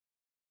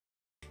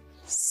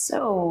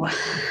So,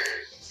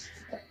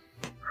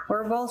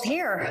 we're both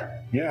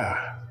here.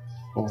 Yeah,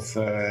 both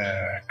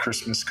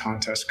Christmas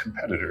contest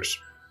competitors.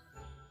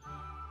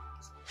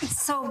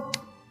 So,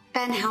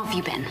 Ben, how have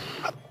you been?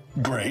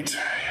 Great.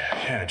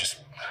 Yeah, just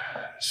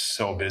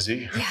so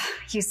busy. Yeah,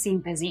 you seem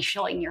busy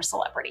showing your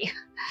celebrity.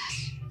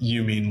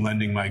 You mean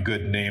lending my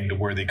good name to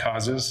worthy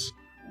causes?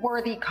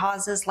 Worthy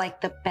causes like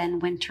the Ben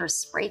Winters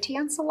spray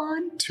tan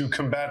salon? To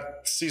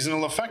combat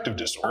seasonal affective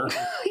disorder.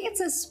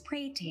 It's a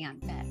spray tan,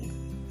 Ben.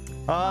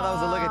 Oh, that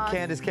was a look at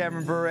Candace,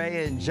 Bure,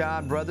 and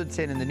John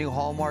Brotherton in the new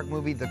Hallmark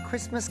movie, The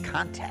Christmas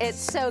Contest. It's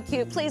so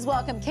cute. Please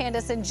welcome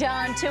Candace and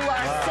John to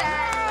our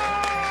set.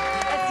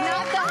 It's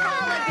not the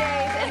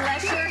holidays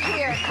unless you're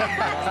here.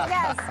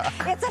 Yes,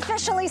 it's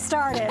officially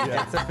started.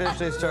 Yeah, it's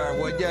officially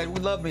started. Well, yeah, we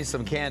love me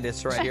some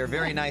Candace right here.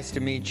 Very nice to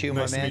meet you,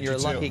 Nice my to man. meet You're you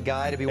a lucky too.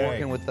 guy to be Hey.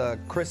 working with the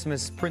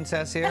Christmas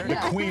princess here. The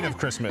Queen of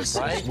Christmas,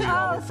 Right? we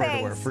all Oh, refer to her,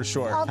 thanks. for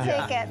sure. I'll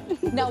take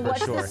it. Now,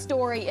 what's sure. the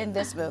story in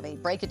this movie?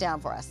 Break it down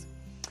for us.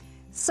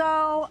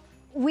 So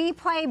we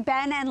play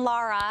Ben and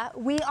Laura.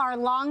 We are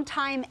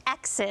longtime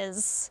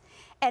exes,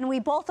 and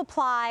we both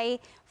apply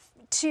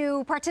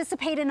to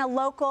participate in a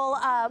local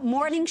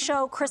morning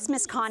show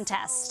Christmas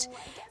contest.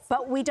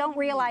 But we don't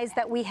realize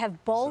that we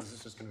have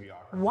both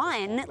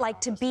won,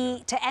 like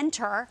to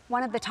enter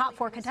one of the top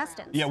 4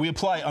 contestants. Yeah, we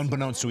apply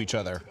unbeknownst to each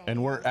other,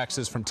 and we're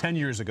exes from 10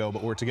 years ago,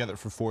 but we're together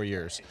for 4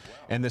 years.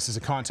 And this is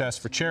a contest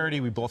for charity.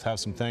 We both have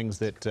some things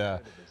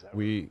that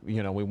we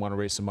want to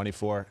raise some money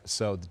for.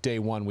 So day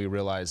one, we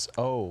realize,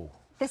 oh,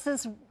 This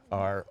is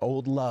our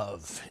old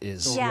love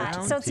is so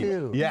it's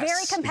Yes,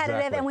 very competitive,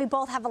 exactly. and we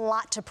both have a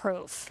lot to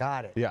prove.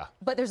 Got it. Yeah.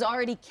 But there's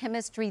already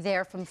chemistry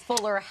there from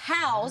Fuller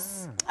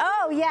House.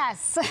 Oh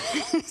yes.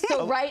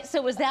 So, right?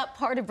 So was that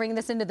part of bringing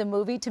this into the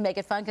movie to make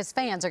it fun? Because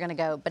fans are going to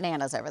go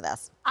bananas over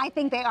this. I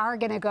think they are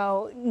going to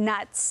go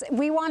nuts.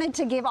 We wanted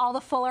to give all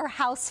the Fuller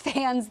House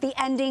fans the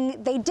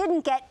ending they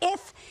didn't get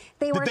if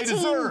they were they team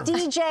deserved.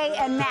 DJ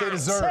and Matt. They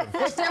deserve.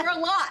 Which there were a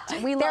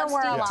lot. We There love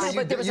were a Steve lot. too, So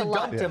but there was a you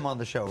lot. dumped him on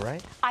the show,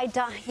 right?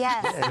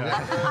 Yes.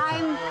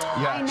 I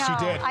know.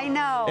 She did. I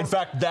know. In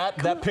fact,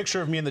 that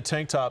picture of me in the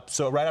tank top,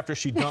 so right after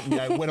she dumped me,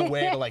 I went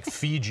away to like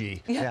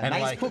Fiji. Yeah, and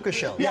nice like, puka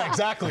shell. Yeah,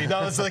 exactly.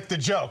 That was like the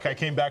joke. I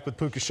came back with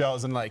puka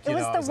shells and like, it you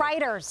was know. I the was like,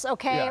 writers,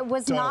 okay? Yeah, it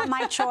was totally. not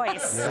my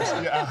choice.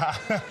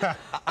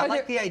 I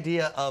like the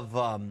idea of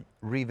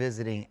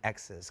revisiting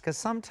exes, because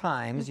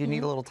sometimes you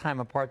need a little time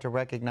apart to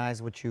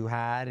recognize what you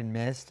had and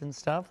missed and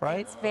stuff, right?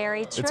 It's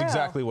very true. It's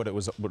exactly what it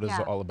was Yeah.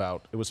 all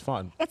about. It was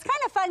fun. It's kind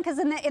of fun because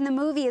in the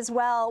movie as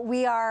well,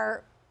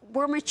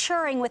 we're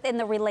maturing within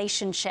the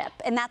relationship,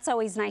 and that's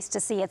always nice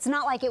to see. It's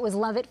not like it was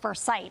love at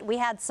first sight. We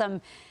had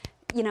some,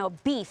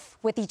 beef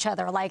with each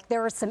other. Like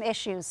there were some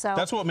issues. So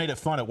That's what made it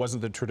fun. It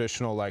wasn't the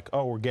traditional like,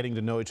 oh, we're getting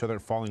to know each other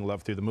and falling in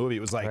love through the movie. It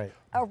was like,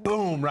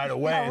 boom, right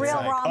away. a It's real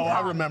like, oh, rom-com.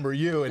 I remember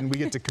you, and we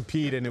get to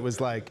compete, and it was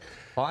like,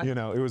 Fun. it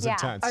was Yeah.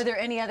 intense. Are there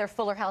any other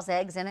Fuller House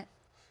eggs in it?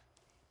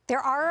 there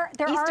are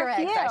Easter a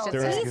eggs, few. I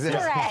should say.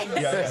 Easter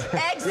eggs.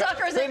 Egg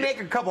suckers. They make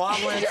a couple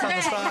omelets on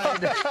the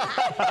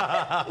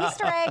side.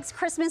 Easter eggs,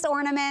 Christmas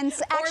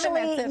ornaments.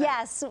 Actually, Ornaments in it.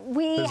 yes,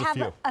 we There's a have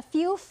few. a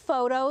few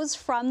photos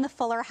from the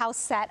Fuller House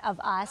set of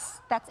us.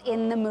 That's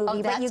in the movie,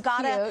 Oh, but you that's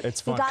gotta, cute. It's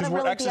you fun gotta because we're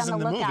really be exes on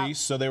the in the lookout. movie,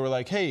 so they were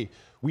like, "Hey,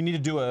 we need to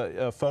do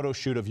a photo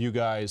shoot of you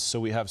guys,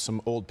 so we have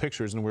some old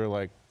pictures." And we were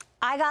like,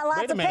 I got Wait lots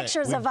a of minute,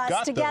 pictures we've of us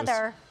got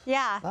together.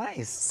 Yeah.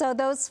 Nice. So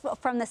those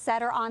from the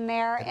set are on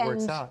there. It and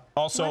works out.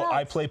 "Also, What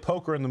I else? play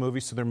poker in the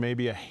movie, so there may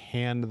be a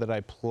hand that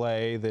I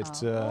play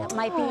that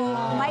Might be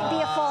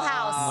a full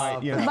house. Might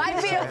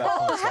be a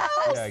Full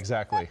House. Yeah,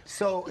 exactly.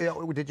 So,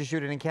 did you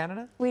shoot it in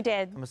Canada? We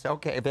did.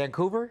 Okay,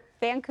 Vancouver?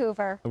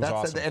 Vancouver. It was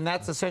awesome. And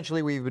that's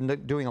essentially, we've been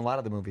doing a lot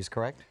of the movies,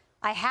 correct?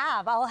 I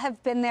have. I'll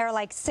have been there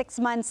like 6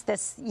 months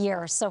this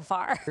year so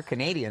far. You're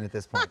Canadian at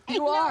this point.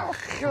 You are.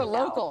 You're a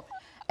local.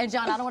 And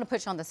John, I don't want to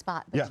put you on the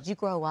spot, but Yeah. did you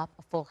grow up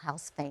a Full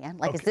House fan?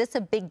 Like, is this a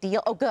big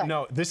deal? Oh, good.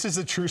 No, this is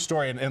a true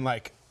story, and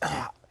like,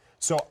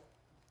 so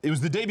it was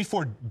the day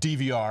before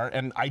DVR,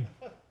 and I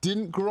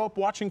didn't grow up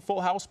watching Full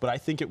House, but I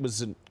think it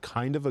was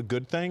kind of a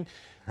good thing.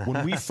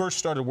 When we first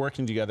started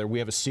working together, we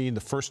have a scene.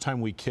 The first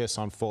time we kiss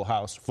on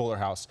Fuller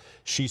House,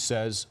 she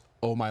says,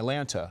 "Oh my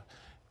Lanta,"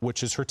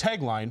 which is her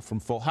tagline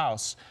from Full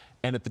House.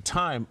 And at the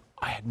time,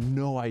 I had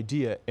no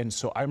idea. And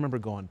so I remember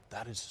going,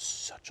 that is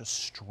such a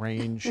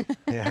strange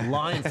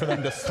line for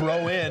them to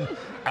throw in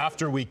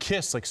after we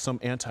kiss, like some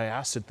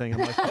anti-acid thing. I'm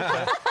like,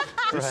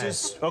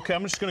 okay,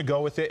 I'm just going to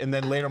go with it. And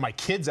then later, my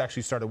kids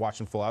actually started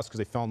watching Full House because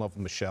they fell in love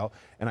with Michelle.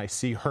 And I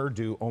see her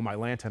do Oh My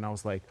Lanta, and I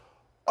was like,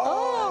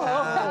 Oh,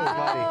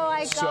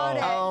 I got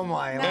it. Oh,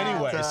 my God.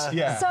 anyways,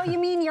 yeah. So you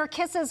mean your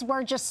kisses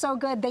were just so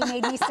good they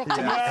made me sick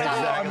to my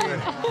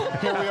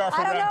stomach? Here we are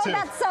for I don't know round if two.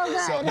 that's so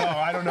good. No,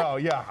 I don't know.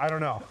 Yeah, I don't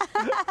know.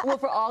 Well,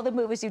 for all the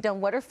movies you've done,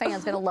 what are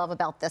fans going to love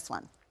about this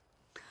one?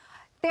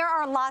 there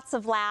are lots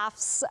of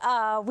laughs.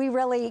 We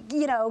really,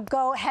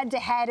 go head to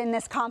head in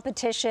this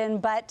competition,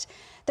 but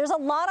there's a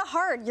lot of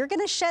heart. You're going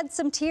to shed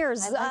some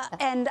tears.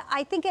 And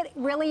I think it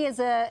really is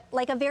a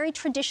very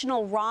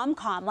traditional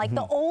rom-com, like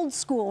the old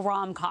school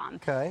rom-com.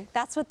 Okay.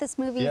 That's what this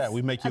movie is about. Yeah,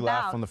 we make you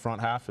laugh on the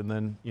front half and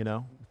then,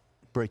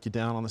 break you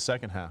down on the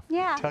second half.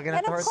 Yeah, Tugging and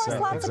at the of course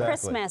heartstrings. lots of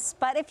Christmas.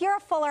 But if you're a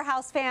Fuller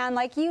House fan,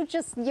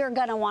 you're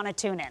gonna want to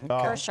tune in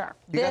for sure.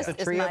 You got This the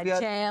is tree my up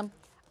yet? jam.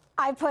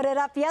 I put it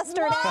up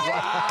yesterday.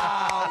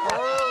 Wow,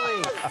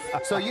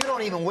 early. So you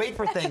don't even wait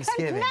for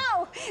Thanksgiving.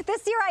 No,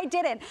 this year I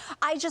didn't.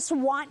 I just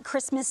want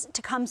Christmas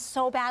to come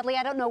so badly.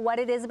 I don't know what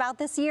it is about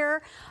this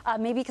year.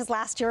 Maybe because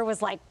last year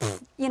was like,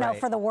 Right.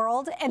 for the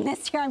world. And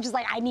this year I'm just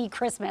like, I need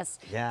Christmas.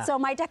 Yeah. So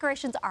my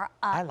decorations are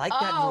up. I like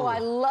that Oh, move. I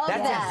love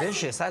That's that.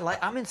 ambitious.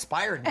 I'm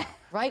inspired now.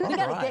 Right? We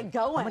got to get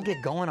going. I'm gonna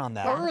get going on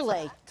that.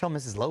 Early. Tell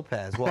Mrs.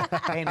 Lopez. Well,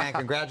 hey man,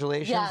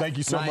 congratulations. Yeah. Thank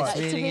you so nice much.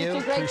 meeting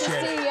Great you. to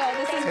see you.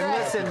 This is And great.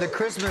 listen, the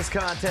Christmas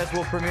contest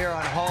will premiere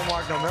on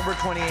Hallmark November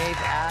 28th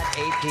at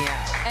 8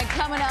 p.m. And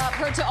coming up,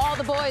 her To All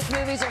the Boys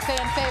movies are fan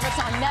favorites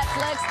on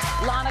Netflix.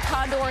 Lana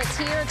Condor is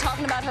here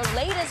talking about her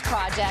latest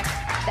project.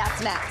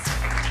 That's next.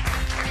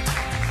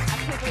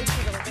 I can't believe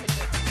she really did it.